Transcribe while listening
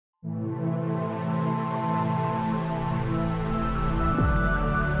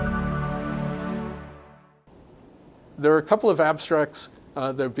there are a couple of abstracts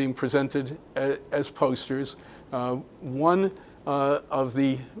that are being presented as posters. One of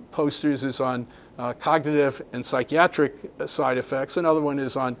the posters is on cognitive and psychiatric side effects. Another one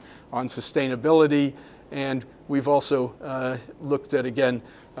is on sustainability. And we've also looked at, again,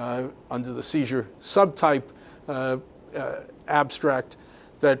 under the seizure subtype abstract,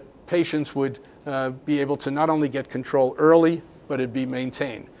 that patients would be able to not only get control early, but it'd be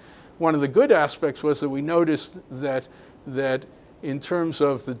maintained. One of the good aspects was that we noticed that in terms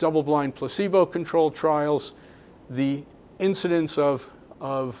of the double-blind placebo-controlled trials, the incidence of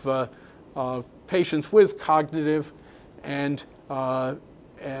patients with cognitive and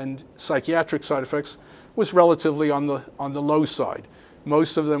psychiatric side effects was relatively on the low side.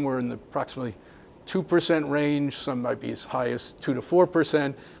 Most of them were in the approximately 2% range. Some might be as high as 2 to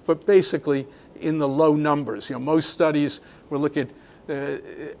 4%, but basically in the low numbers. Most studies will look at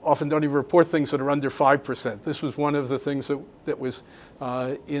often don't even report things that are under 5%. This was one of the things that was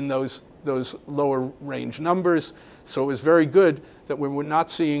in those lower range numbers. So it was very good that we were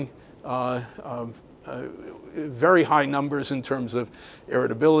not seeing very high numbers in terms of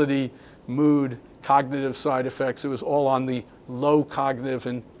irritability, mood, cognitive side effects. It was all on the low cognitive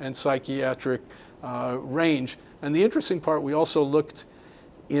and psychiatric range. And the interesting part, we also looked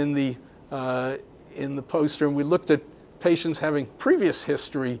in the poster, and we looked at patients having previous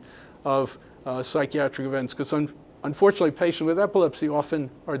history of psychiatric events, because unfortunately patients with epilepsy often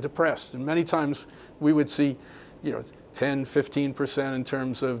are depressed, and many times we would see 10–15% in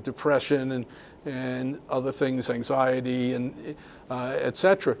terms of depression and other things, anxiety and et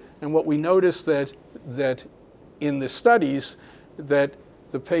cetera. And what we noticed that in the studies, that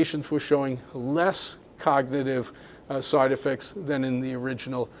the patients were showing less cognitive side effects than in the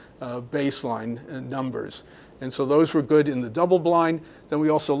original baseline numbers. And so those were good in the double blind. Then we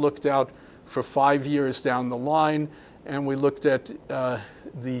also looked out for 5 years down the line, and we looked at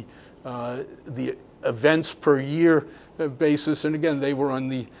the events per year basis. And again, they were in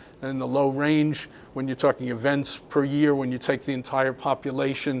the low range when you're talking events per year, when you take the entire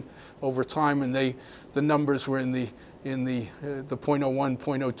population over time, and the numbers were in the 0.01,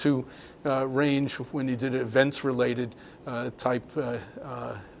 0.02 range when you did events-related type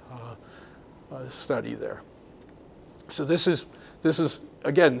study there. So this is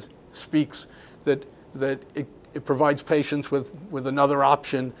again speaks that it provides patients with another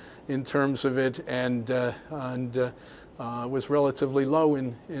option in terms of it, and was relatively low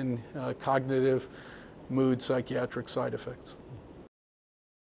in cognitive, mood, psychiatric side effects.